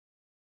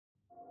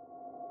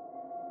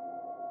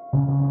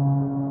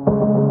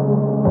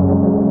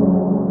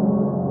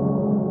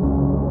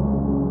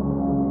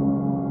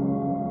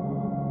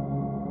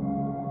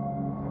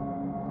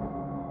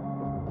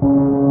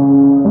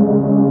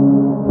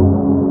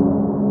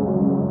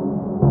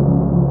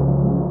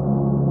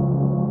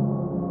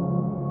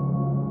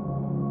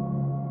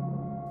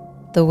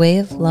The way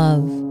of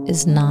love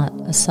is not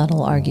a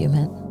subtle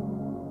argument.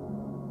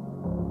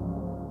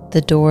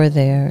 The door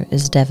there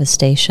is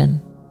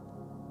devastation.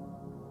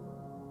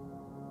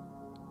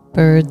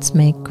 Birds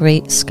make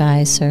great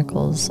sky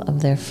circles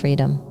of their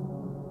freedom.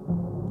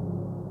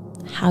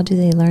 How do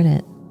they learn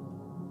it?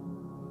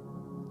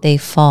 They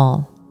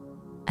fall,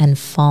 and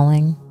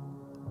falling,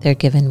 they're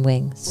given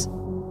wings.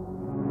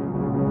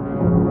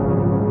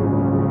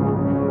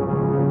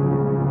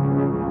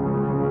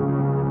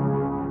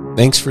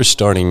 Thanks for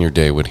starting your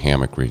day with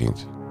hammock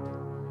readings,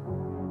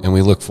 and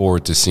we look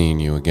forward to seeing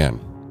you again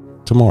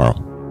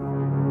tomorrow.